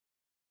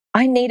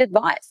I need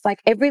advice.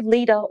 Like every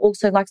leader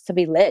also likes to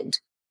be led.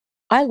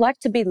 I like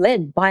to be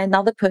led by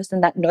another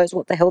person that knows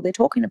what the hell they're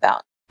talking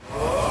about.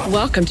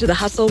 Welcome to the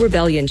Hustle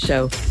Rebellion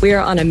Show. We are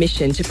on a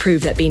mission to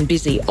prove that being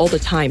busy all the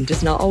time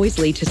does not always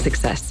lead to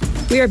success.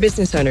 We are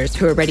business owners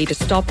who are ready to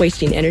stop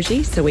wasting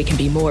energy so we can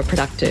be more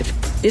productive.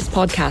 This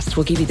podcast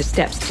will give you the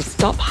steps to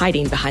stop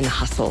hiding behind the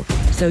hustle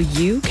so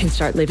you can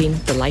start living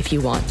the life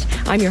you want.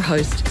 I'm your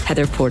host,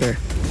 Heather Porter.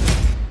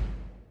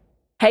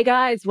 Hey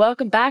guys,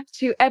 welcome back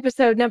to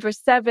episode number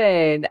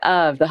 7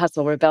 of the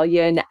Hustle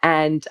Rebellion.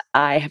 And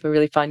I have a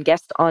really fun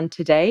guest on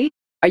today.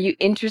 Are you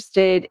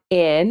interested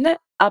in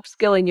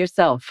upskilling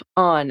yourself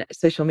on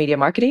social media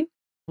marketing?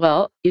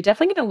 Well, you're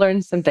definitely going to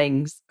learn some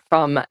things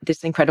from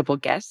this incredible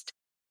guest.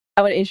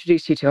 I want to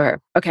introduce you to her.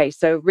 Okay,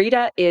 so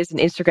Rita is an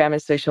Instagram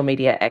and social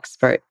media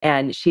expert,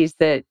 and she's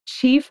the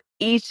Chief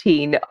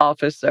Eating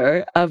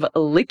Officer of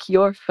Lick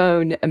Your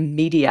Phone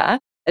Media,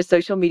 a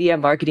social media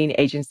marketing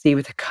agency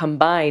with a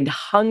combined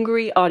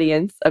hungry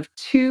audience of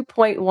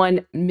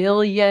 2.1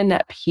 million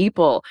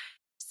people.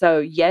 So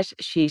yes,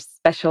 she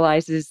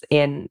specializes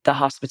in the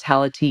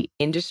hospitality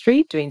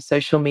industry, doing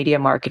social media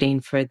marketing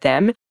for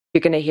them.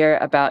 You're going to hear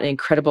about an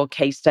incredible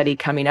case study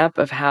coming up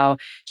of how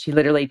she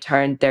literally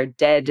turned their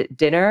dead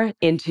dinner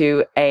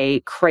into a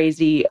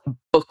crazy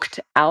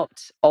booked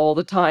out all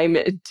the time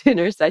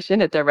dinner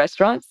session at their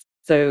restaurants.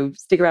 So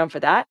stick around for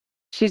that.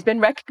 She's been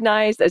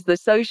recognized as the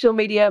social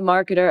media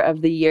marketer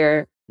of the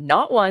year,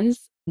 not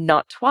once,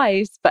 not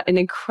twice, but an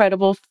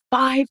incredible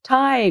 5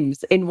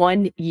 times in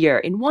 1 year.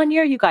 In 1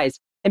 year, you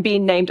guys. And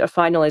being named a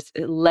finalist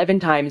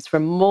 11 times for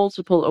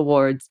multiple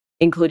awards,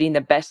 including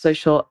the Best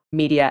Social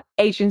Media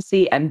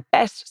Agency and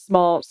Best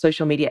Small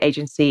Social Media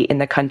Agency in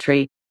the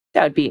country.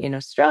 That would be in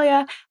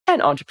Australia,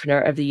 and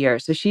Entrepreneur of the Year.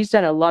 So she's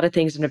done a lot of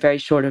things in a very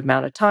short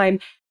amount of time.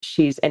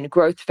 She's in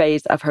growth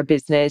phase of her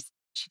business.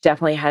 She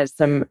definitely has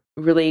some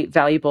really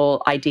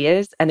valuable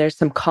ideas, and there's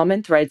some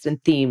common threads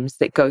and themes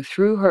that go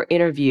through her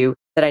interview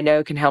that I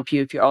know can help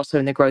you if you're also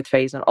in the growth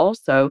phase and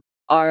also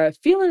are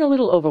feeling a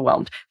little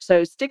overwhelmed.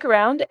 So stick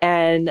around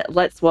and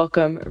let's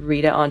welcome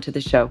Rita onto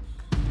the show.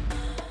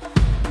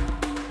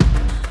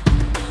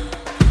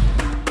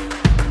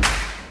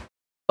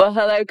 Well,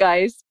 hello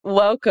guys.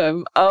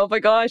 Welcome. Oh my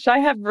gosh, I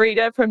have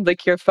Rita from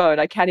Lick Your Phone.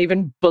 I can't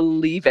even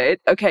believe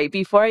it. Okay,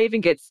 before I even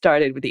get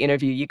started with the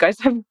interview, you guys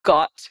have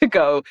got to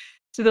go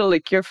to the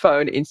Lick Your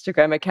Phone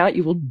Instagram account.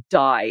 You will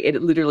die.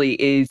 It literally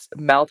is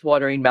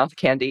mouth-watering mouth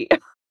candy.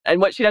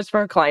 And what she does for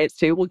her clients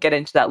too, we'll get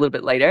into that a little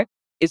bit later,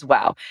 is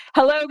wow.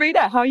 Hello,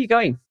 Rita. How are you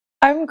going?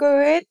 I'm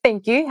good.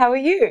 Thank you. How are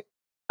you?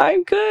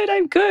 I'm good.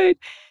 I'm good.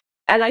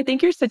 And I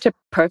think you're such a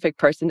perfect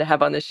person to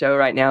have on the show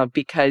right now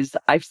because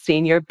I've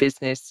seen your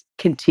business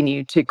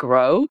continue to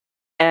grow.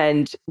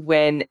 And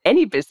when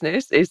any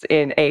business is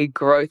in a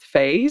growth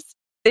phase,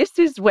 this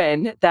is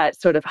when that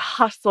sort of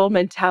hustle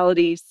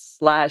mentality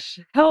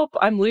 / help,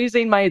 I'm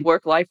losing my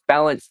work-life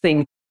balance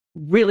thing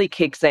really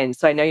kicks in.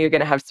 So I know you're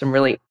going to have some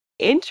really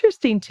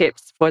interesting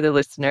tips for the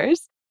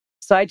listeners.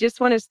 So I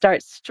just want to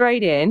start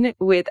straight in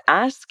with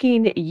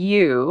asking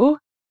you,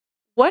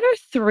 what are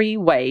 3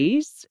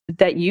 ways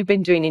that you've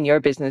been doing in your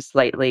business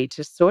lately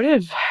to sort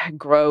of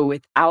grow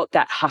without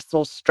that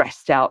hustle,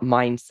 stressed out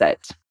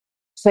mindset?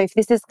 So if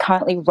this is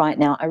currently right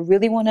now, I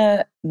really want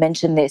to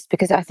mention this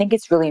because I think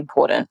it's really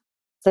important.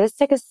 So let's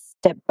take a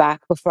step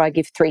back before I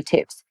give 3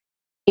 tips.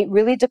 It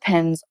really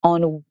depends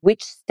on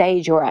which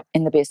stage you're at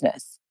in the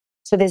business.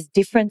 So there's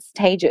different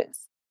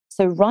stages.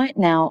 So right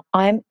now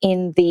I'm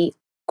in the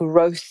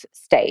growth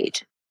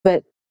stage,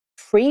 but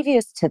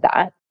previous to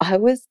that, I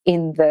was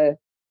in the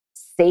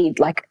seed,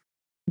 like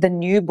the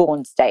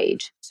newborn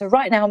stage. So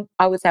right now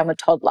I would say I'm a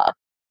toddler,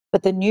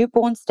 but the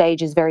newborn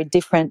stage is very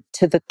different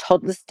to the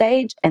toddler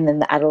stage and then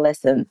the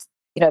adolescent,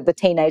 the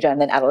teenager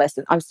and then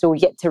adolescent. I'm still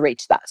yet to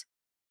reach that.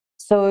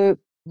 So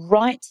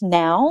right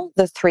now,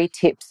 the 3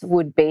 tips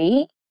would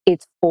be,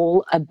 it's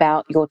all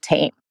about your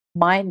team.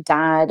 My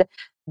dad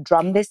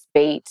drummed this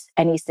beat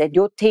and he said,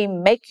 your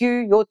team make you,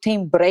 your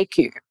team break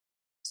you.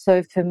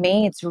 So for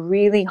me, it's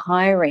really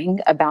hiring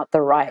about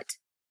the right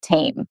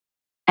team.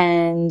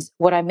 And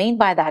what I mean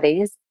by that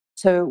is,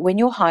 so when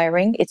you're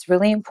hiring, it's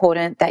really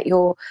important that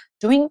you're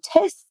doing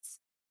tests.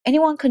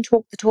 Anyone can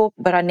talk the talk,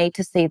 but I need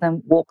to see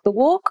them walk the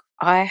walk.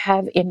 I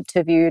have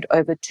interviewed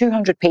over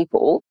 200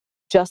 people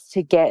just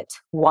to get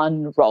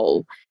one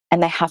role,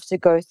 and they have to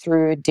go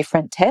through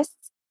different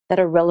tests that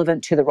are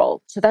relevant to the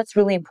role. So that's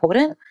really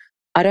important.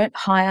 I don't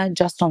hire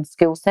just on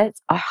skill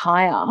sets. I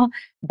hire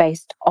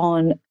based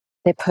on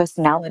their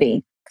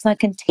personality because I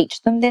can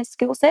teach them their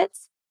skill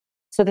sets.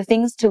 So the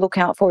things to look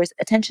out for is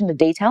attention to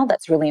detail.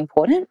 That's really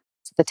important.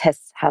 So the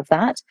tests have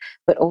that,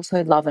 but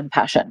also love and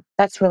passion.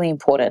 That's really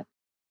important.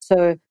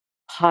 So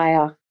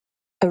hire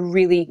a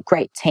really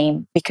great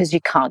team because you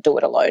can't do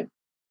it alone.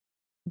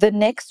 The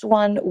next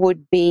one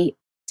would be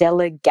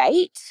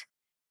delegate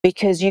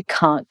because you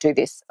can't do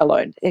this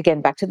alone. Again,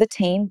 back to the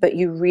team, but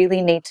you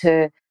really need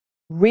to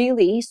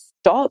really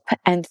stop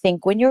and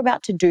think when you're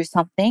about to do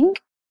something,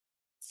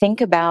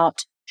 think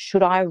about,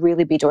 should I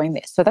really be doing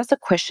this? So that's a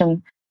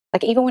question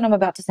Like even when I'm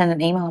about to send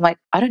an email, I'm like,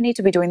 I don't need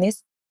to be doing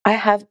this. I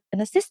have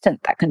an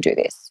assistant that can do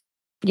this.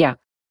 Yeah.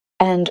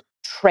 And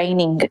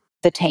training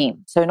the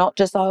team. So not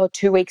just,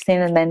 2 weeks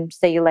in and then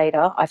see you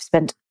later. I've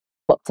spent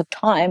lots of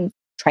time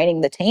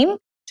training the team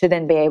to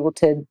then be able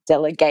to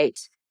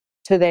delegate,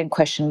 to then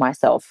question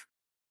myself.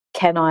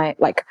 Can I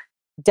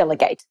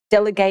delegate?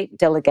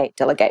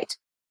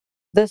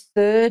 The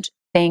third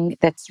thing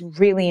that's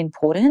really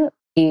important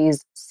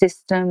is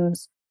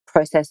systems,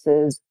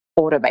 processes,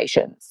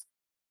 automations.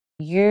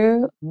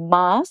 You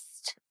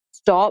must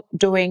stop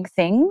doing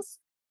things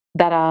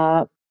that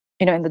are,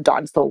 in the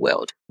dinosaur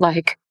world.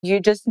 Like you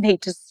just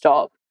need to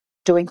stop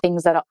doing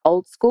things that are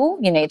old school.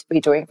 You need to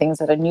be doing things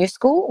that are new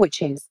school,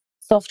 which is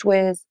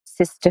softwares,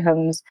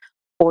 systems,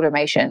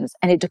 automations.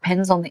 And it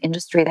depends on the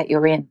industry that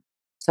you're in.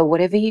 So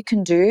whatever you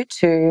can do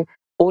to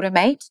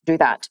automate, do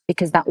that,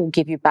 because that will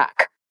give you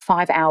back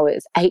 5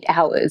 hours, 8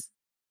 hours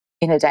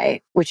in a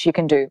day, which you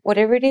can do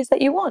whatever it is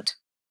that you want.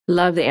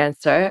 Love the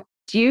answer.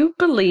 Do you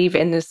believe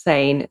in the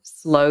saying,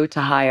 slow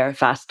to hire,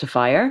 fast to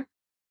fire?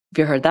 Have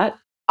you heard that?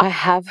 I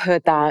have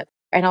heard that.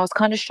 And I was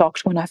kind of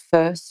shocked when I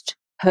first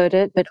heard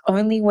it, but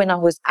only when I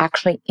was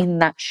actually in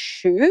that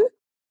shoe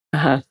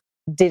Uh-huh.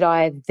 did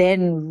I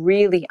then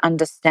really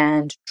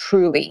understand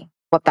truly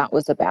what that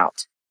was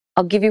about.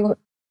 I'll give you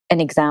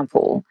an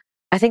example.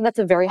 I think that's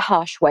a very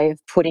harsh way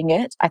of putting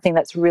it. I think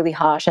that's really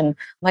harsh. And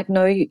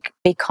no, you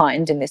be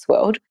kind in this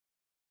world.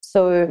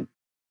 So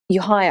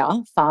you hire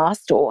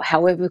fast or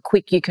however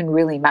quick you can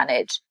really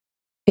manage.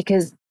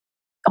 Because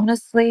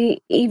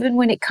honestly, even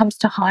when it comes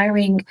to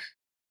hiring,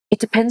 it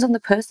depends on the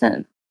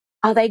person.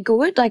 Are they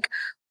good?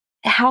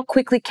 How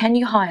quickly can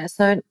you hire?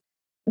 So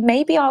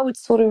maybe I would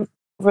sort of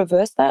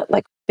reverse that,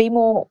 be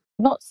more,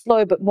 not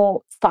slow, but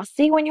more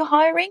fussy when you're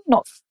hiring,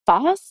 not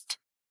fast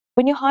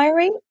when you're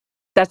hiring.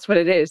 That's what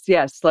it is.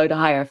 Yeah. Slow to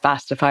hire,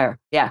 fast to fire.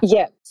 Yeah.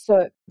 Yeah.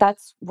 So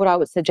that's what I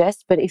would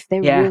suggest. But if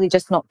they're Yeah. really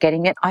just not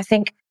getting it, I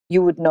think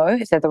you would know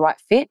if they're the right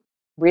fit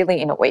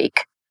really in a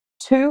week,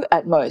 2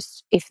 at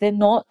most. If they're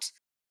not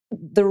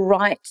the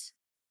right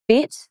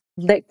fit,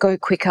 let go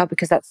quicker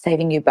because that's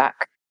saving you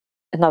back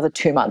another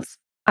 2 months.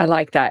 I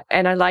like that.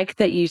 And I like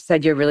that you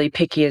said you're really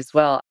picky as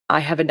well. I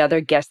have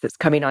another guest that's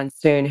coming on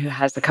soon who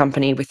has a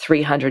company with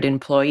 300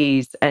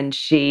 employees, and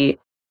she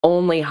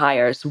only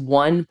hires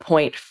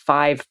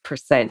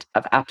 1.5%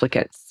 of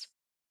applicants.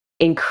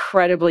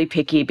 Incredibly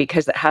picky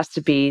because it has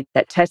to be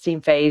that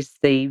testing phase,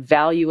 the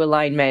value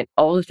alignment,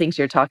 all the things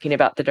you're talking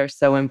about that are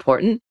so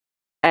important.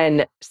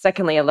 And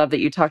secondly, I love that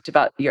you talked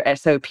about your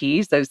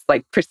SOPs, those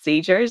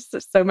procedures.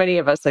 So many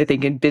of us, I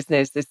think, in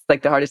business, it's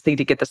the hardest thing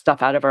to get the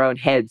stuff out of our own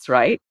heads,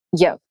 right?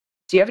 Yeah.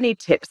 Do you have any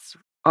tips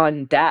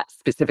on that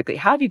specifically?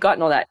 How have you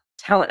gotten all that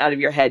talent out of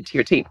your head to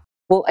your team?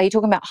 Well, are you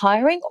talking about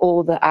hiring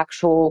or the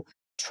actual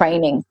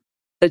training?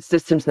 The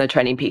systems and the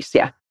training piece,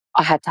 yeah.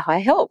 I had to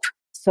hire help.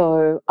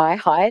 So I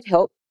hired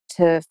help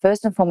to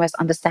first and foremost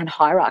understand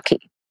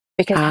hierarchy.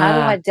 Because how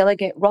do I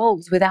delegate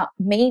roles without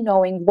me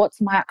knowing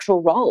what's my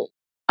actual role?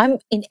 I'm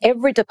in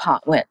every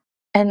department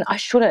and I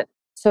shouldn't.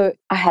 So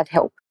I had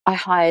help. I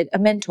hired a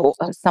mentor,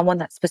 someone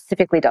that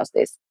specifically does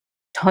this.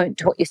 Don't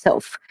do it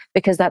yourself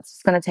because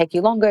that's going to take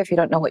you longer if you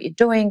don't know what you're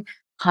doing.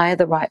 Hire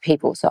the right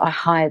people. So I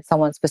hired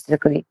someone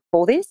specifically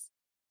for this.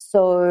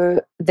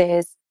 So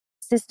there's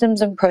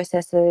systems and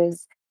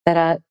processes that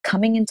are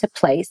coming into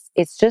place.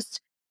 It's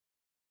just,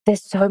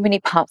 there's so many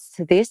parts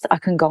to this. I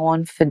can go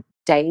on for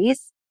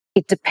days.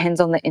 It depends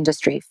on the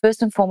industry.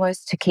 First and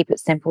foremost, to keep it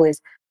simple, is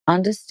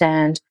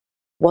understand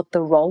what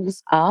the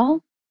roles are,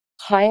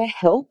 hire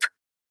help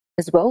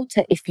as well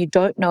to, if you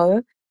don't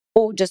know,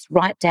 or just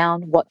write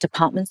down what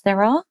departments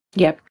there are.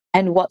 Yep.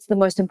 And what's the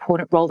most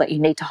important role that you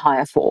need to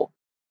hire for.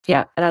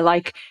 Yeah. And I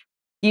like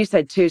you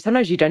said too,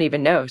 sometimes you don't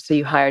even know. So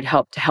you hired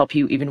help to help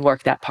you even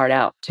work that part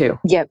out too.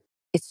 Yeah.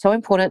 It's so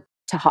important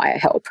to hire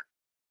help.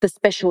 The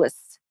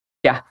specialists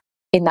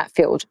in that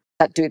field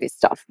that do this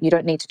stuff. You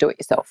don't need to do it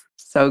yourself.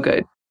 So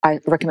good. I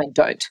recommend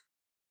don't.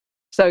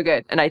 So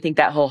good. And I think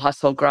that whole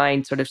hustle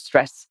grind sort of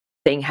stress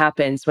thing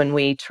happens when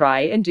we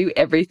try and do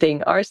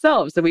everything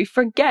ourselves. And we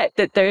forget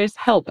that there's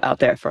help out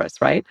there for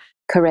us, right?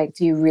 Correct.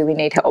 You really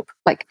need help.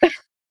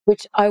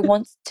 Which I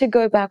want to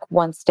go back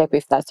one step,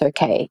 if that's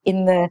okay,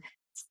 in the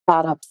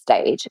startup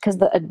stage, because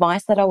the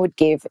advice that I would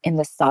give in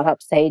the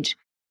startup stage,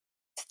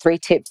 3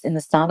 tips in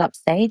the startup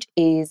stage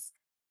is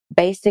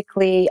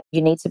basically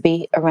you need to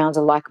be around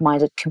a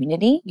like-minded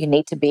community. You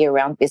need to be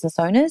around business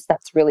owners.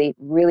 That's really,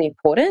 really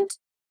important.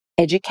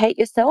 Educate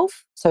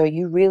yourself. So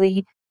you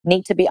really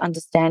need to be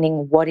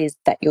understanding what is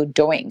that you're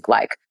doing.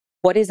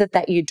 What is it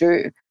that you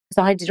do? Because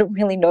I didn't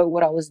really know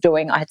what I was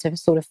doing. I had to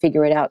sort of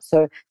figure it out.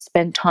 So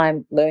spend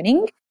time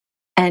learning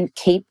and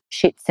keep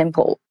shit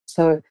simple.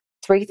 So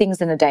 3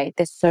 things in a day.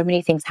 There's so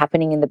many things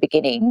happening in the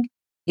beginning.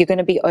 You're going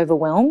to be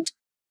overwhelmed.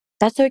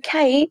 That's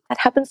okay. That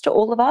happens to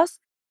all of us.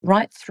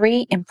 Write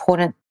 3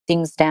 important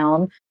things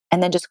down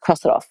and then just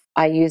cross it off.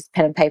 I use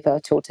pen and paper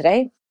till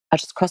today. I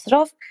just cross it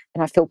off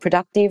and I feel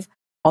productive.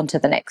 On to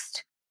the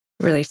next.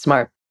 Really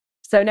smart.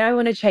 So now I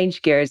want to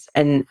change gears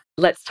and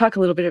let's talk a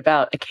little bit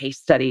about a case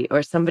study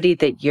or somebody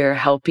that you're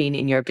helping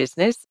in your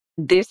business.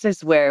 This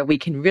is where we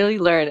can really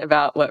learn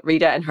about what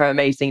Rita and her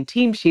amazing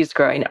team she's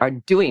growing are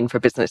doing for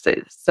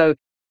businesses. So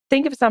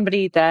think of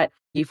somebody that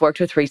you've worked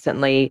with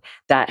recently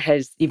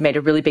you've made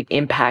a really big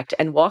impact,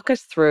 and walk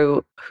us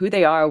through who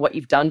they are, what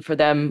you've done for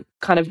them,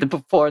 kind of the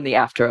before and the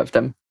after of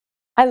them.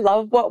 I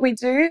love what we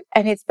do,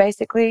 and it's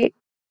basically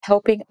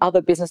helping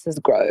other businesses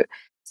grow.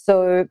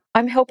 So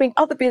I'm helping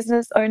other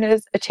business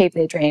owners achieve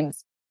their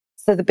dreams.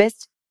 So the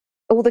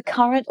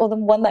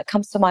one that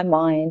comes to my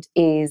mind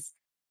is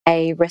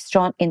a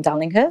restaurant in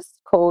Darlinghurst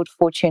called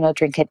Fortuna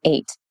Drink and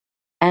Eat.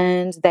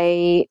 And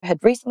they had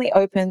recently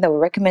opened, they were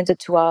recommended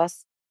to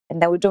us,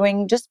 and they were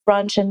doing just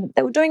brunch and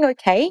they were doing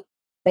okay.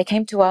 They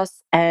came to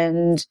us,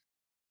 and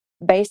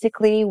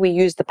basically we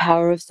used the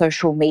power of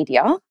social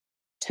media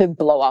to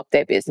blow up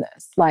their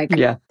business. Like,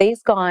 Yeah.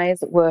 these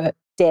guys were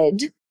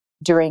dead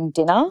during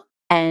dinner,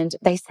 and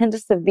they sent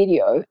us a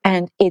video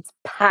and it's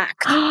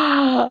packed,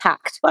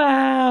 packed.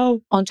 Wow.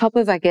 On top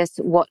of, I guess,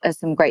 what are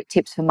some great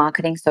tips for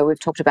marketing? So we've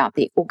talked about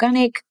the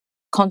organic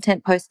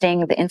content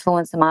posting, the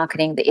influencer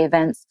marketing, the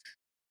events.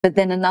 But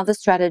then another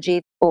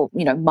strategy or,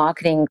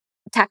 marketing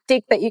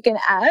tactic that you can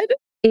add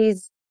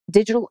is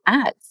digital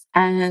ads.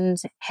 And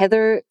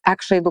Heather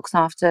actually looks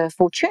after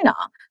Fortuna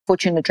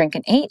Drink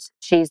and Eat.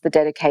 She's the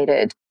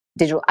dedicated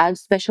digital ad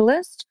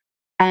specialist.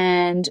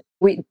 And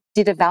we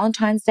did a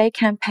Valentine's Day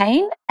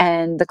campaign,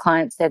 and the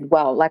client said,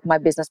 well, like, my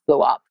business blew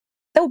up.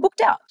 They were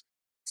booked out.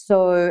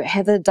 So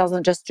Heather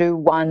doesn't just do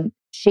one,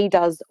 she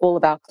does all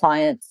of our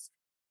clients'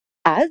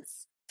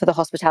 ads for the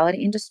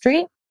hospitality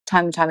industry.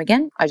 Time and time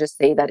again, I just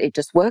see that it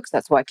just works.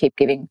 That's why I keep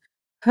giving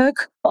her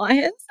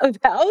clients of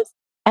ours.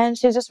 And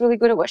she's just really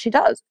good at what she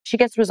does. She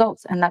gets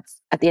results, and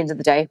that's, at the end of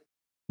the day,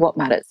 what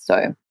matters.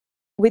 So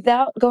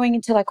without going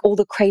into like all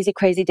the crazy,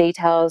 crazy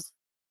details,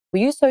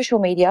 we use social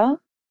media,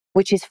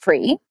 which is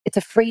free. It's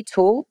a free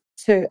tool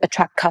to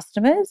attract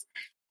customers.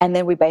 And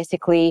then we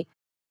basically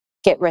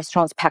get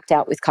restaurants packed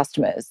out with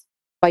customers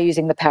by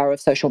using the power of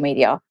social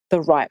media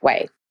the right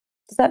way.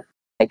 Does that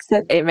make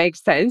sense? It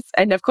makes sense.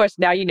 And of course,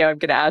 now I'm going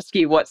to ask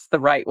you what's the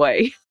right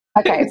way.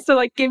 Okay.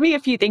 So give me a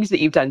few things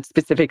that you've done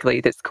specifically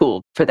that's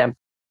cool for them.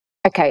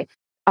 Okay.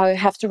 I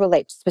have to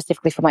relate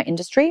specifically for my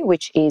industry,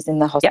 which is in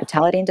the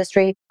hospitality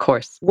industry. Of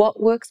course.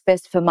 What works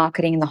best for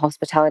marketing in the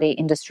hospitality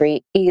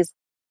industry is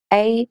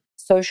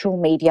social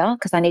media,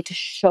 because I need to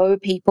show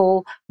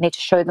people, need to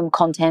show them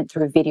content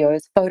through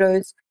videos,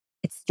 photos.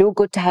 It's still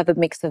good to have a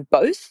mix of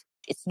both.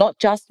 It's not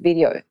just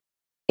video.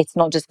 It's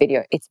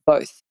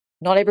both.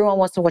 Not everyone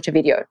wants to watch a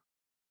video.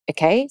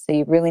 Okay. So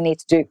you really need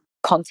to do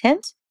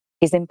content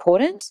is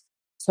important.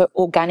 So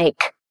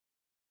organic,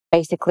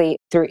 basically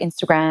through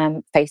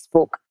Instagram,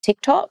 Facebook,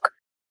 TikTok.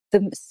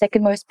 The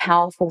second most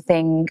powerful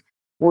thing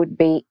would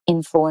be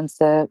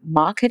influencer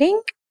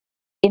marketing.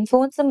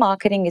 Influencer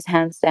marketing is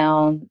hands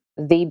down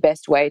the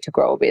best way to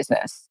grow a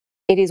business.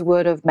 It is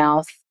word of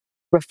mouth,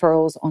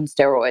 referrals on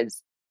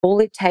steroids. All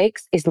it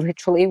takes is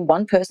literally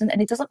one person,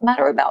 and it doesn't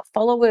matter about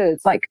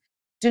followers. Like,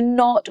 do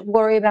not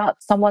worry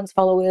about someone's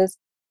followers.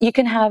 You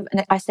can have,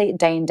 and I see it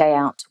day in, day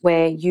out,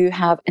 where you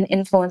have an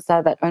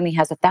influencer that only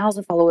has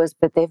 1,000 followers,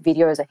 but their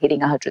videos are hitting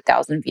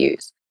 100,000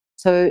 views.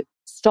 So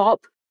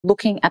stop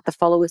looking at the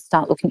followers,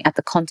 start looking at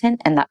the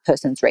content and that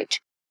person's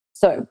reach.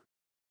 So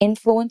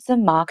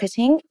influencer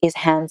marketing is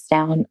hands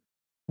down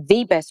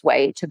the best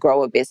way to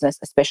grow a business,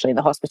 especially in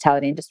the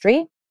hospitality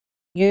industry.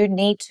 You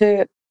need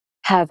to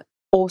have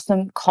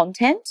awesome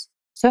content.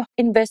 So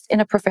invest in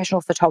a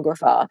professional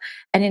photographer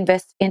and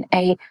invest in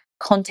a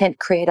content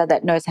creator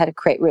that knows how to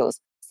create reels.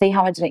 See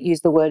how I didn't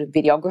use the word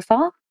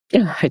videographer?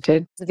 Yeah, I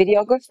did. The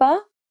videographer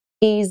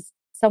is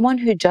someone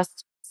who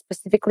just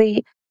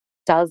specifically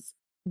does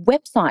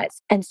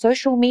websites, and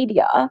social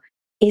media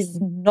is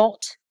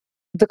not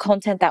the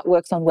content that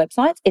works on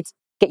websites. It's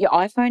get your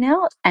iPhone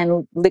out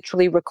and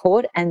literally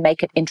record and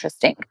make it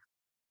interesting.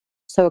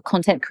 So a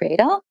content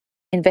creator,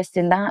 invest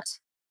in that.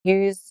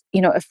 Use,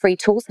 a free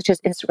tool such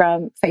as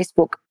Instagram,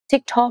 Facebook,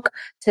 TikTok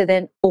to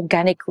then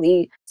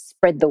organically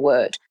spread the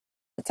word.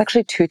 It's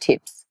actually 2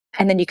 tips.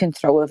 And then you can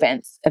throw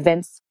events.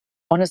 Events,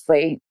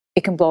 honestly,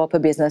 it can blow up a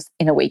business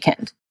in a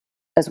weekend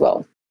as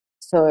well.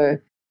 So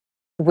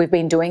we've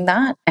been doing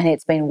that, and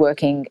it's been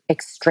working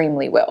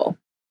extremely well.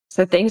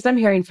 So things I'm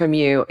hearing from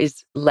you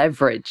is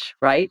leverage,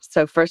 right?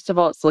 So first of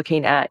all, it's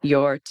looking at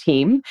your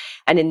team.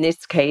 And in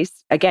this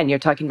case, again, you're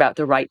talking about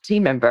the right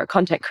team member, a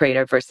content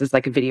creator versus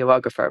like a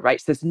videographer, right?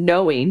 So it's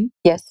knowing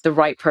the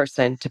right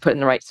person to put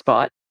in the right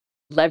spot,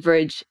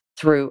 leverage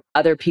through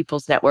other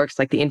people's networks,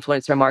 like the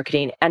influencer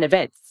marketing and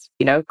events,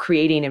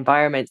 creating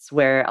environments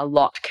where a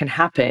lot can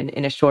happen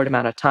in a short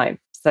amount of time.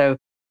 So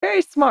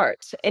very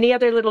smart. Any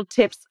other little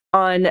tips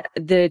on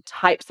the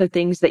types of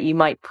things that you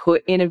might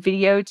put in a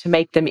video to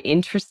make them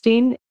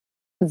interesting?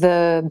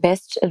 The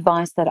best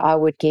advice that I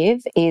would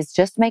give is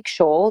just make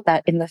sure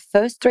that in the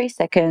first 3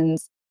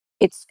 seconds,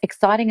 it's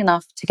exciting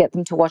enough to get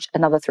them to watch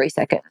another 3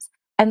 seconds.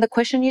 And the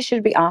question you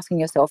should be asking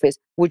yourself is,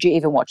 would you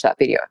even watch that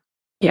video?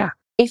 Yeah.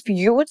 If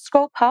you would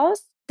scroll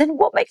past, then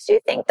what makes you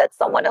think that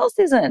someone else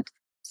isn't?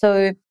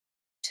 So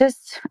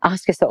just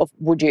ask yourself,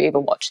 would you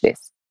even watch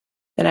this?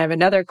 And I have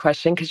another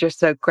question because you're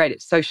so great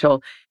at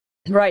social.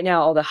 Right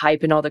now, all the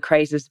hype and all the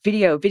craze is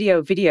video,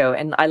 video, video.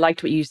 And I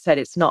liked what you said.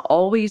 It's not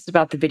always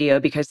about the video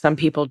because some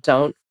people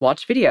don't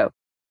watch video.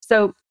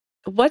 So,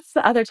 what's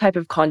the other type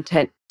of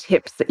content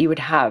tips that you would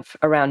have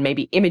around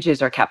maybe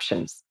images or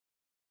captions?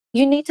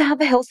 You need to have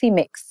a healthy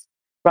mix,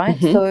 right?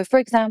 Hmm. So, for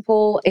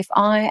example, if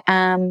I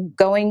am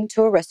going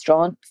to a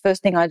restaurant,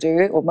 first thing I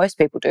do, or most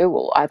people do,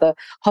 will either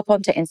hop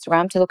onto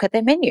Instagram to look at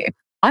their menu.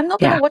 I'm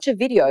not going to Yeah. watch a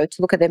video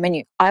to look at their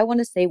menu. I want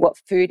to see what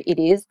food it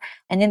is.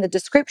 And in the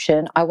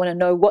description, I want to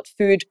know what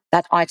food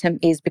that item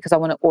is because I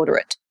want to order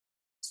it.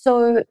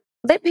 So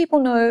let people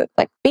know,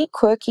 like, be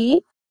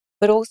quirky,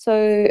 but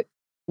also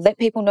let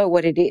people know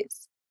what it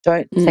is.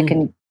 Don't Mm.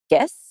 second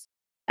guess.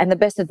 And the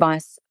best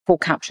advice for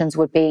captions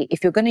would be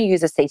if you're going to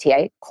use a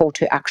CTA, call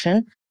to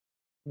action,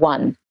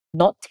 one,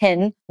 not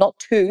 10, not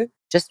two,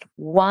 just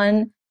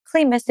one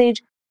clear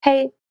message.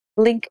 Hey,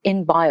 link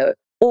in bio.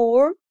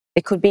 Or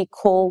it could be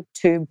call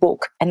to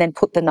book and then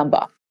put the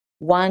number.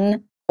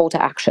 One call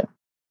to action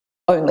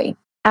only.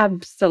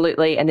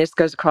 Absolutely. And this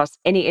goes across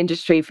any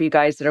industry for you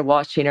guys that are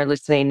watching or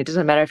listening. It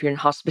doesn't matter if you're in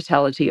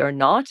hospitality or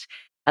not.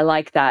 I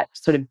like that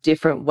sort of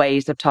different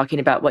ways of talking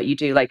about what you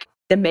do, like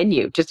the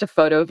menu, just a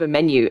photo of a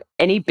menu.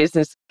 Any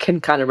business can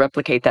kind of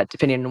replicate that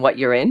depending on what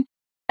you're in.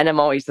 And I'm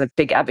always a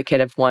big advocate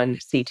of one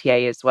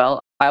CTA as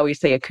well. I always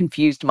say a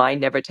confused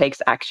mind never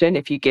takes action.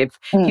 If you give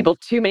Mm. people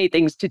too many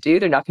things to do,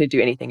 they're not going to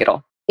do anything at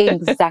all.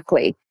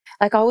 Exactly.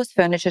 Like I was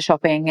furniture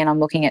shopping and I'm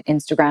looking at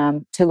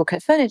Instagram to look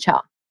at furniture.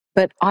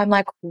 But I'm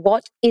like,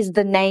 what is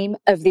the name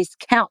of this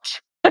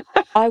couch?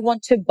 I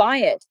want to buy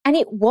it. And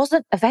it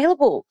wasn't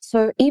available.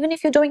 So even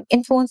if you're doing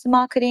influencer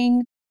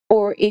marketing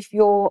or if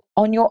you're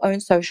on your own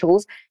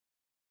socials,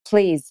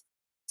 please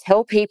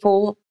tell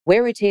people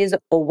where it is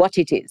or what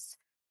it is.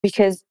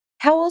 Because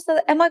how else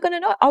am I going to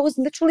know? I was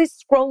literally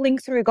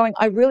scrolling through going,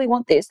 I really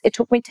want this. It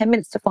took me 10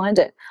 minutes to find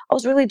it. I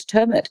was really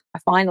determined. I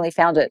finally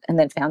found it and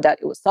then found out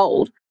it was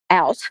sold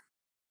out,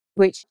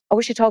 which I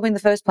wish you told me in the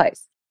first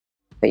place.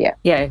 But yeah.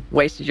 Yeah,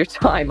 wasted your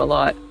time a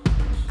lot.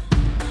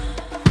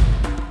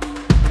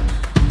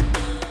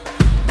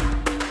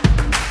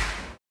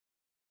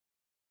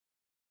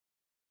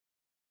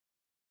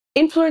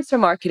 Influencer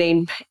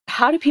marketing,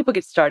 how do people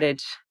get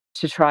started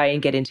to try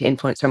and get into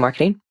influencer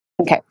marketing?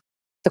 Okay.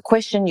 The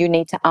question you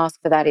need to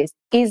ask for that is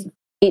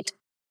it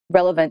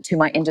relevant to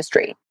my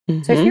industry?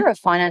 So if Hmm. you're a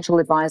financial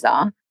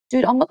advisor,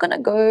 dude, I'm not going to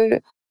go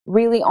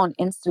really on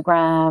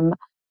Instagram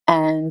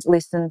and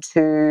listen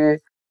to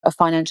a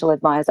financial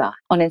advisor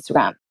on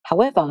Instagram.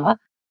 However,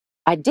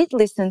 I did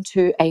listen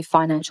to a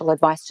financial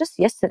advice just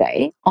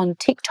yesterday on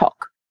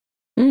TikTok.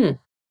 Mm.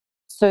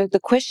 So the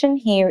question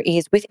here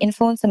is with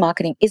influencer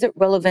marketing, is it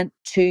relevant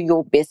to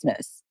your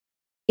business?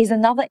 Is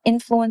another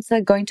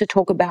influencer going to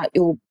talk about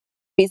your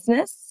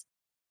business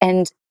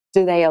and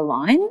do they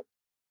align?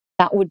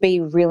 That would be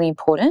really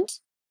important.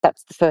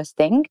 That's the first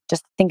thing.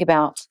 Just think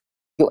about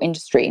your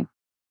industry.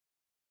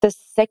 The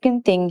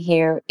second thing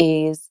here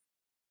is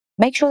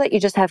make sure that you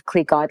just have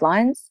clear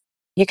guidelines.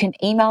 You can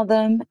email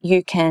them,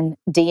 you can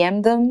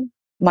DM them.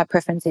 My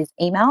preference is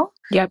email,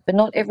 Yep. but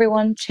not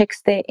everyone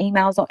checks their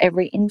emails. Not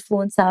every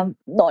influencer,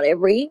 not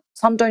every.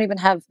 Some don't even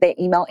have their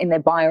email in their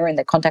bio and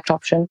their contact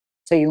option.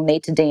 So you'll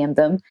need to DM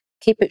them.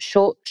 Keep it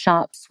short,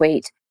 sharp,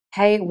 sweet.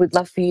 Hey, we'd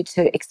love for you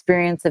to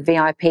experience a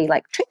VIP.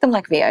 Like treat them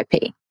like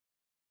VIP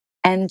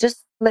and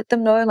just let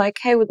them know, like,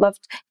 hey, we'd love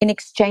in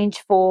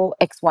exchange for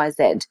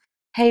XYZ.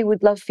 Hey,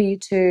 we'd love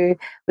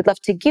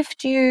to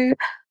gift you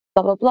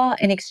blah, blah, blah,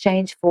 in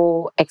exchange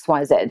for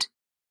XYZ.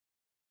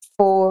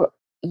 For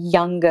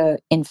younger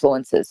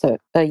influencers, so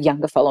a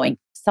younger following,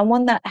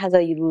 someone that has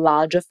a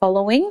larger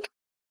following,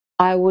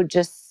 I would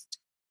just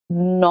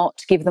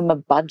not give them a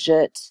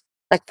budget.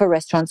 Like for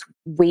restaurants,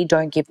 we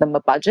don't give them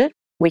a budget.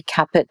 We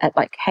cap it at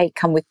like, hey,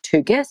 come with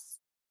two guests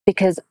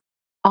because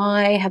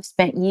I have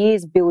spent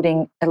years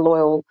building a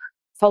loyal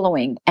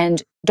following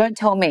and don't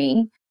tell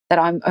me that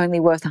I'm only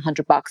worth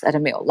 $100 at a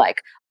meal.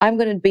 Like I'm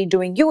going to be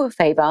doing you a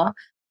favor.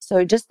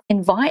 So just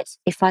invite.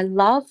 If I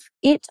love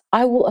it,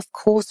 I will of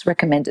course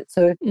recommend it.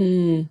 So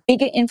Mm.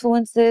 bigger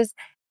influencers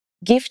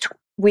gift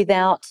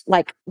without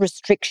like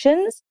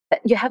restrictions, that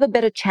you have a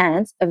better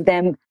chance of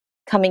them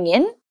coming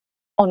in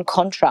on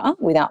contra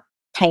without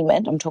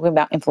payment. I'm talking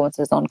about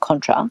influencers on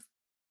contra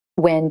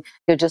when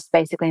you're just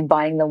basically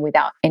inviting them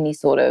without any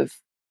sort of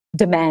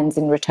demands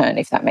in return,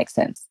 if that makes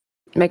sense.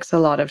 Makes a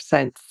lot of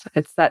sense.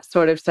 It's that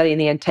sort of setting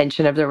the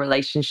intention of the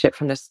relationship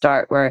from the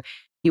start where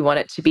you want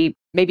it to be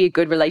maybe a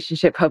good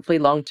relationship, hopefully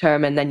long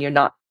term, and then you're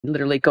not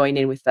literally going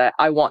in with that,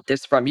 I want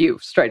this from you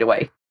straight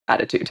away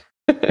attitude.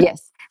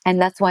 Yes. And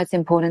that's why it's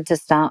important to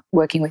start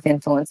working with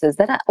influencers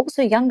that are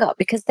also younger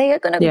because they are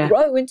going to Yeah.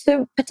 grow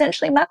into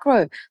potentially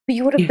macro. But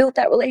you would have Yeah. built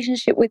that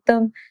relationship with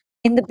them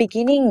in the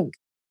beginning.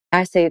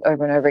 I say it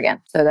over and over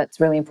again. So that's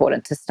really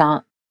important to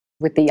start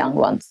with the young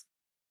ones.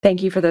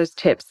 Thank you for those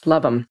tips.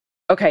 Love them.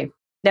 Okay.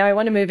 Now, I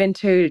want to move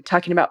into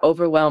talking about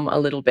overwhelm a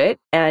little bit.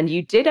 And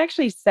you did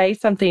actually say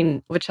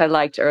something which I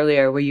liked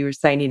earlier, where you were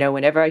saying,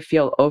 whenever I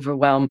feel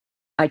overwhelmed,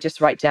 I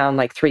just write down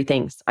like 3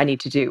 things I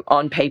need to do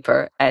on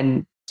paper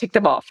and tick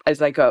them off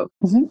as I go.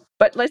 Mm-hmm.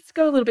 But let's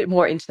go a little bit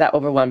more into that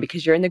overwhelm,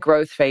 because you're in the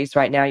growth phase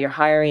right now. You're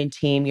hiring a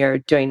team, you're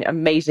doing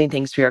amazing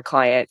things for your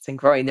clients and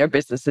growing their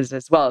businesses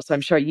as well. So I'm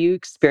sure you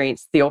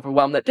experience the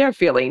overwhelm that they're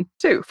feeling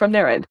too from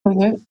their end.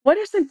 Mm-hmm. What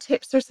are some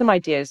tips or some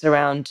ideas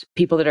around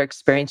people that are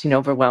experiencing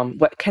overwhelm?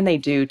 What can they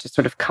do to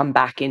sort of come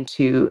back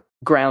into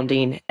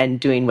grounding and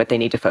doing what they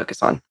need to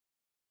focus on?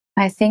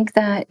 I think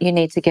that you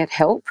need to get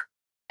help,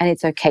 and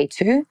it's okay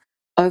to.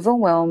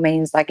 Overwhelm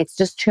means like it's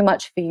just too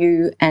much for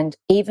you. And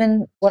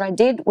even what I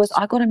did was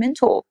I got a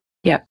mentor.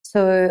 Yeah.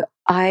 So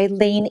I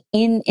lean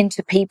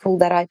into people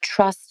that I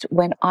trust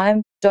when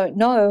I don't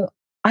know.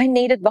 I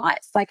need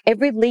advice. Like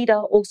every leader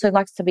also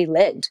likes to be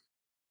led.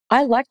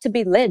 I like to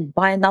be led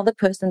by another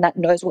person that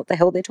knows what the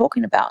hell they're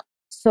talking about.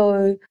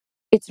 So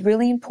it's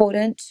really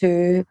important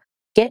to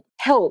get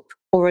help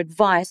or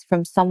advice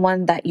from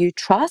someone that you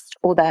trust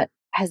or that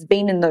has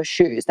been in those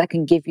shoes that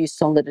can give you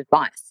solid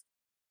advice.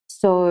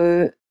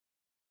 So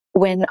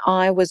when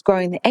I was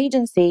growing the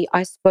agency,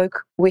 I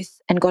spoke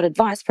with and got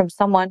advice from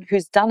someone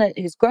who's done it,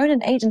 who's grown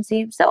an agency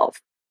himself.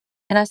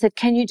 And I said,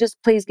 can you just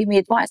please give me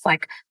advice,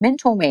 like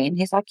mentor me? And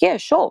he's like, yeah,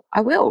 sure,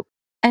 I will.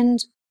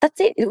 And that's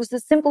it. It was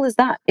as simple as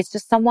that. It's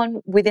just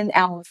someone within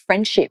our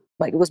friendship.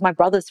 Like it was my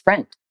brother's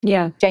friend,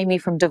 Yeah. Jamie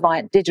from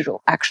Divine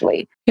Digital,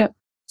 actually. Yep.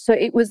 So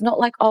it was not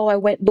like, oh, I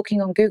went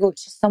looking on Google.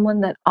 It's just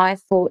someone that I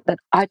thought that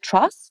I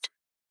trust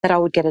that I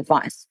would get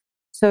advice.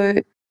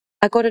 So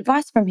I got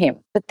advice from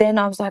him. But then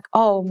I was like,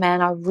 oh man,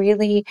 I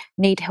really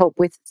need help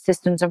with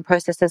systems and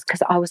processes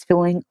because I was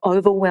feeling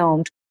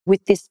overwhelmed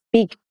with this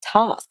big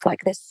task.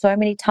 Like there's so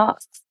many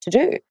tasks to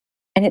do.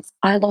 And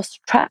I lost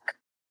track.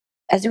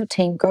 As your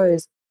team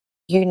grows,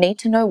 you need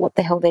to know what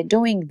the hell they're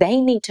doing. They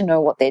need to know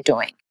what they're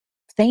doing.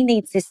 They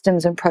need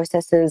systems and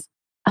processes.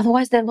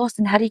 Otherwise, they're lost.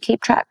 And how do you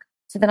keep track?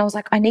 So then I was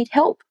like, I need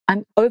help.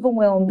 I'm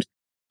overwhelmed.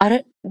 I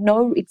don't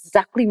know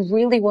exactly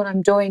really what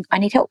I'm doing. I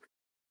need help.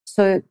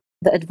 So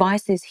the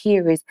advice is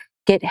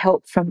get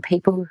help from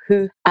people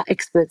who are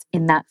experts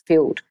in that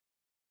field.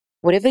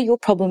 Whatever your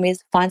problem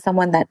is, find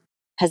someone that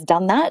has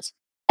done that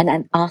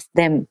and ask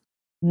them,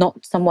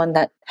 not someone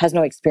that has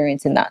no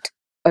experience in that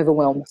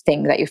overwhelmed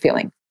thing that you're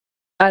feeling.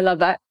 I love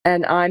that.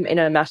 And I'm in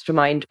a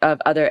mastermind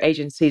of other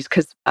agencies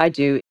because I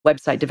do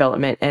website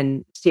development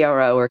and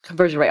CRO or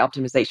conversion rate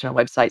optimization on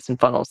websites and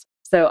funnels.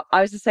 So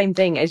I was the same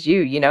thing as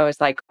you,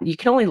 it's like you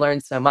can only learn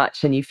so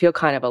much and you feel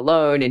kind of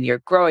alone and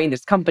you're growing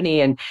this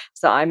company. And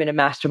so I'm in a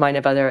mastermind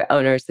of other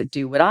owners that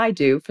do what I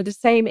do for the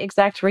same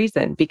exact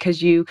reason,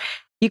 because you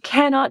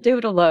cannot do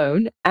it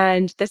alone.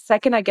 And the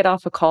second I get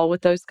off a call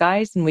with those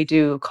guys, and we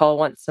do a call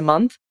once a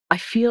month, I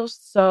feel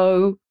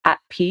so at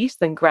peace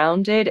and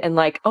grounded and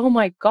like, oh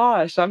my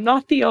gosh, I'm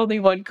not the only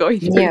one going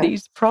through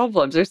these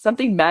problems. There's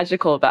something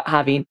magical about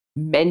having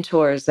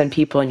mentors and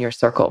people in your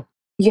circle.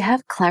 You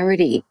have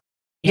clarity.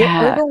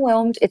 Yeah. You're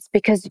overwhelmed. It's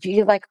because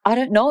you're like, I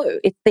don't know.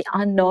 It's the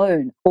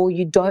unknown, or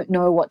you don't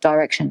know what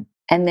direction.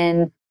 And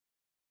then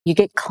you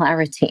get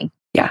clarity.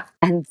 Yeah.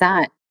 And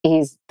that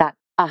is that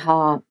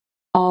aha.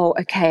 Oh,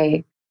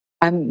 okay.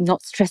 I'm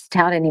not stressed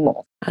out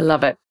anymore. I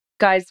love it.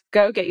 Guys,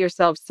 go get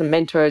yourselves some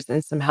mentors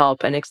and some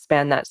help and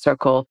expand that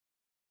circle.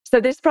 So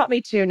this brought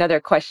me to another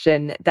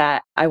question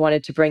that I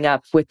wanted to bring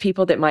up with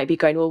people that might be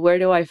going, well, where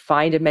do I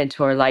find a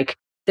mentor? Like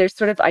there's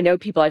I know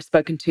people I've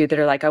spoken to that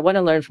are like, I want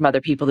to learn from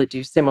other people that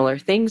do similar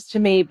things to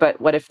me,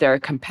 but what if they're a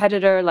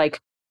competitor? Like,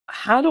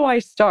 how do I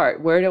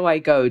start? Where do I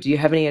go? Do you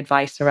have any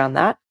advice around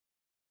that?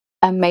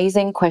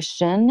 Amazing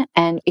question.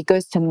 And it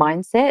goes to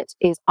mindset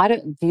is I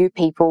don't view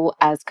people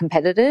as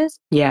competitors.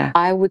 Yeah.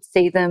 I would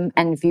see them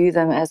and view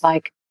them as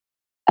like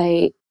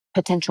a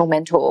potential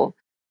mentor.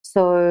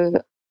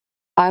 So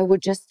I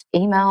would just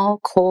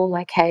email, call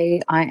like,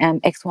 hey, I am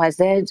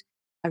XYZ.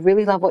 I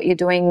really love what you're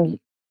doing.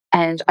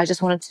 And I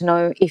just wanted to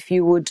know if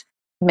you would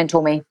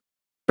mentor me.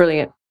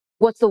 Brilliant.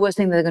 What's the worst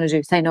thing they're going to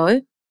do? Say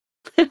no?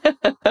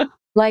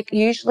 Like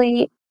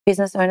usually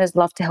business owners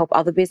love to help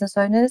other business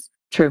owners.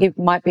 True. You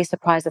might be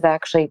surprised if they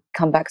actually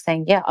come back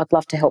saying, yeah, I'd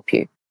love to help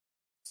you.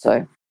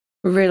 So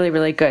really,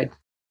 really good.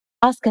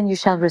 Ask and you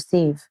shall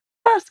receive.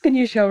 Ask and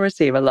you shall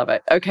receive. I love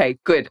it. Okay,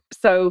 good.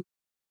 So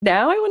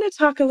now I want to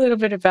talk a little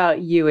bit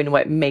about you and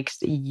what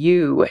makes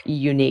you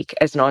unique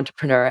as an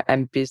entrepreneur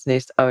and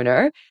business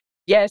owner.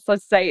 Yes,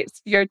 let's say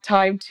it's your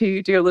time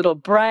to do a little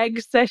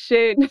brag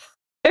session.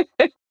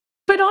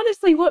 But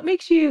honestly, what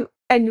makes you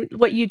and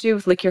what you do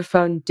with Lick Your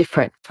Phone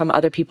different from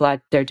other people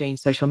out there doing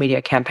social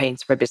media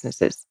campaigns for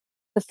businesses?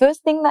 The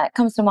first thing that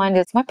comes to mind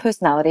is my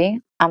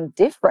personality. I'm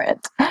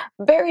different,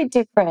 very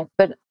different,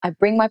 but I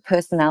bring my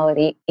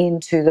personality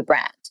into the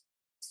brand.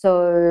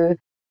 So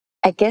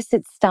I guess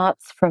it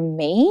starts from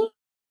me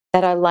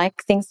that I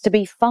like things to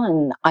be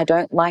fun. I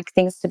don't like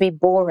things to be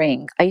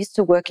boring. I used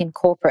to work in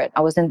corporate.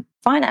 I was in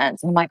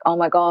finance. I'm like, oh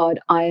my God,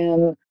 I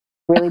am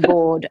really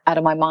bored out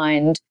of my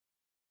mind.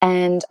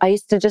 And I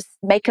used to just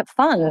make it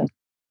fun.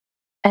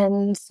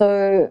 And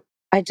so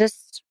I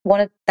just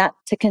wanted that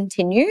to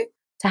continue,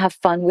 to have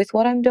fun with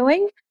what I'm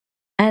doing.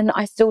 And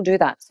I still do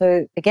that.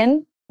 So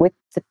again, with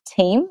the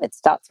team, it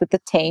starts with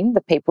the team,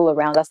 the people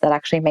around us that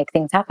actually make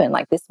things happen.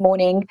 Like this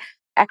morning,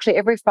 actually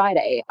every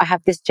Friday, I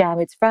have this jam.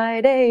 It's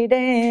Friday,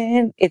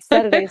 then it's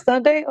Saturday,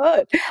 Sunday.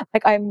 Oh.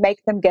 Like I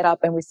make them get up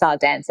and we start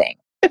dancing.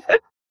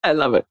 I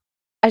love it.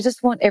 I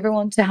just want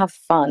everyone to have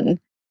fun,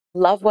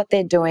 love what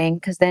they're doing,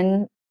 because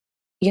then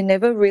you're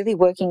never really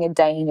working a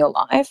day in your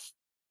life.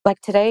 Like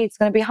today, it's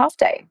going to be half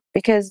day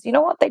because you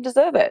know what? They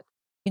deserve it.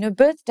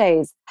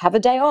 Birthdays, have a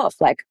day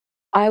off. Like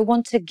I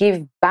want to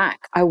give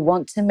back. I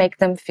want to make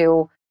them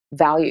feel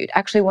valued.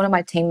 Actually, one of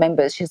my team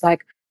members, she's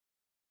like,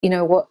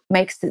 what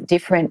makes it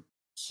different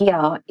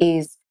here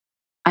is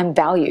I'm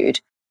valued.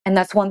 And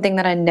that's one thing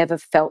that I never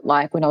felt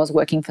like when I was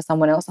working for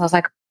someone else. I was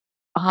like,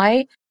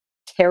 I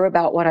care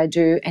about what I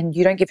do and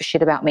you don't give a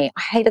shit about me.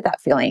 I hated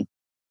that feeling.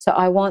 So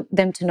I want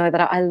them to know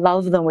that I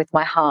love them with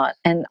my heart.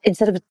 And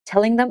instead of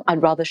telling them,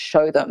 I'd rather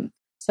show them.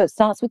 So it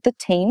starts with the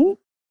team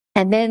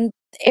and then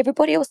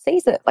everybody else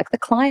sees it. Like the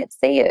clients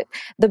see it.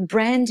 The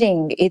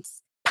branding,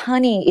 it's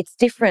punny, it's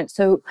different.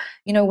 So,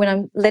 when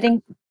I'm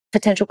letting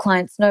potential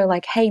clients know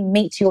like, hey,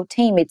 meet your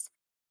team, it's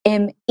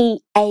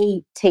MEAT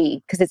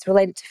because it's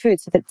related to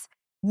food. So that's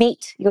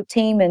meet your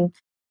team and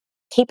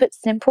keep it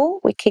simple.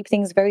 We keep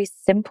things very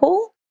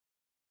simple,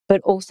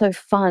 but also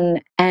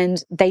fun,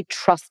 and they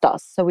trust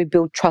us. So we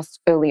build trust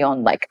early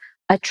on. Like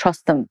I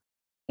trust them.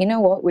 You know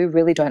what? We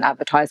really don't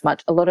advertise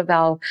much. A lot of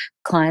our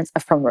clients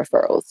are from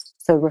referrals.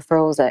 So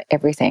referrals are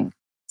everything.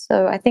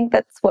 So I think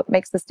that's what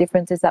makes us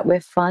different is that we're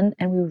fun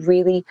and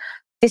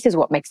this is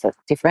what makes us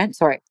different.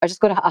 Sorry, I just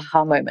got an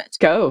aha moment.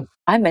 Go.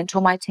 I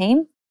mentor my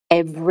team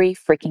every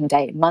freaking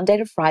day, Monday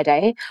to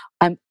Friday.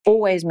 I'm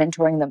always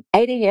mentoring them.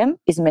 8 a.m.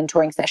 is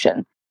mentoring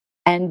session.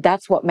 And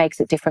that's what makes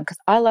it different because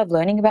I love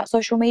learning about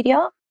social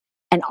media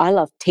and I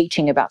love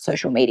teaching about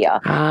social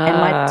media. And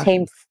my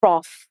team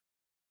froth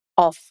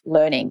off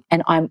learning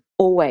and I'm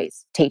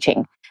always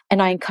teaching.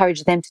 And I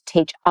encourage them to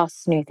teach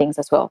us new things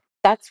as well.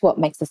 That's what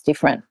makes us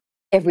different.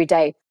 Every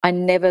day, I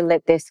never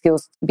let their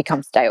skills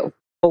become stale,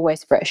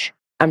 always fresh.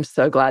 I'm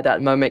so glad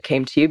that moment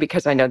came to you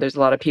because I know there's a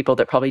lot of people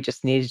that probably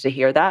just needed to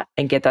hear that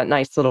and get that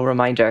nice little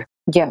reminder.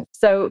 Yeah.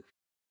 So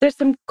there's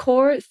some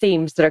core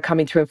themes that are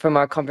coming through from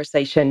our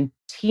conversation.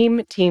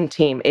 Team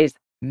is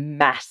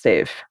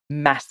massive,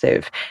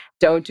 massive.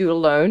 Don't do it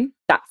alone.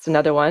 That's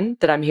another one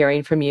that I'm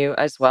hearing from you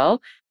as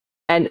well.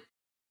 And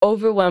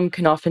overwhelm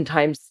can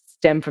oftentimes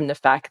stem from the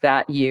fact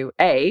that you,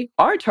 A,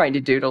 are trying to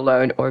do it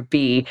alone, or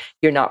B,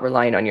 you're not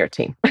relying on your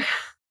team.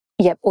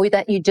 Yep. Or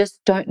that you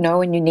just don't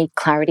know and you need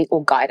clarity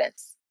or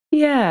guidance.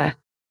 Yeah.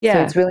 So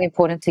it's really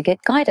important to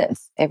get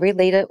guidance. Every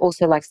leader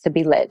also likes to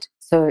be led.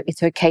 So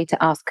it's okay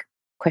to ask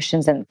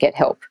questions and get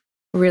help.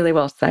 Really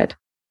well said.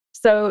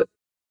 So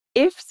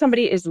if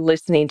somebody is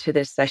listening to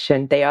this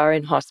session, they are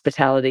in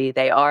hospitality,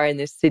 they are in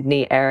the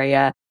Sydney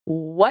area,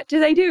 what do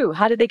they do?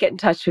 How do they get in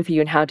touch with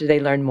you and how do they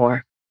learn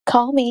more?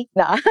 Call me.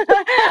 Nah.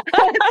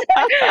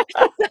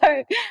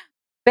 So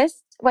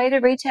best way to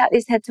reach out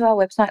is head to our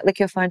website,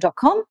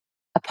 lickyourphone.com.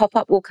 A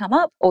pop-up will come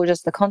up or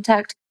just the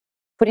contact.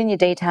 Put in your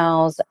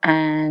details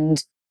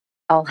and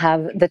I'll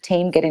have the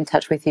team get in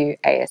touch with you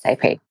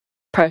ASAP.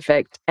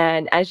 Perfect.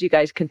 And as you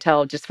guys can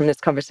tell just from this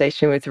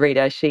conversation with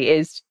Rita, she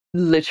is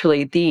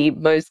literally the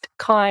most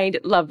kind,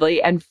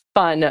 lovely, and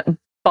fun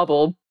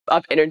bubble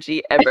of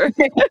energy ever.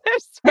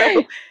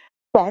 So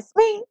that's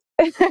me.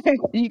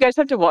 You guys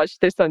have to watch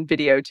this on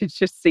video to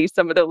just see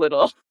some of the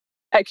little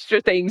extra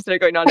things that are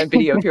going on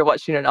video if you're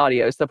watching on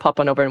audio. So pop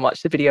on over and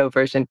watch the video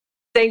version.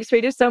 Thanks,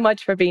 Rita, so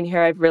much for being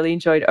here. I've really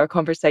enjoyed our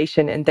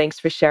conversation and thanks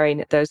for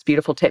sharing those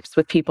beautiful tips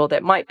with people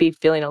that might be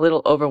feeling a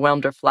little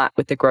overwhelmed or flat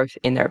with the growth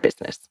in their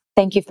business.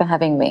 Thank you for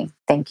having me.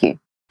 Thank you.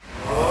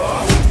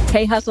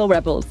 Hey, Hustle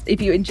Rebels.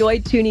 If you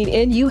enjoyed tuning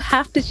in, you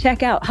have to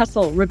check out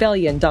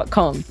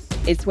hustlerebellion.com.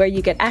 It's where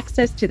you get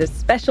access to the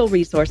special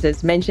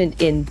resources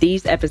mentioned in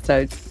these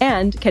episodes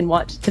and can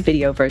watch the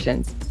video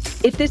versions.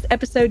 If this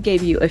episode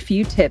gave you a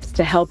few tips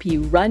to help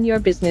you run your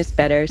business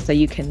better so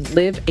you can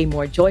live a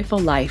more joyful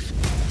life,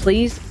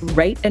 please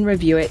rate and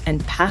review it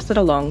and pass it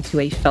along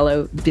to a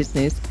fellow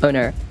business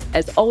owner.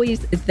 As always,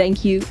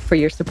 thank you for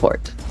your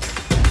support.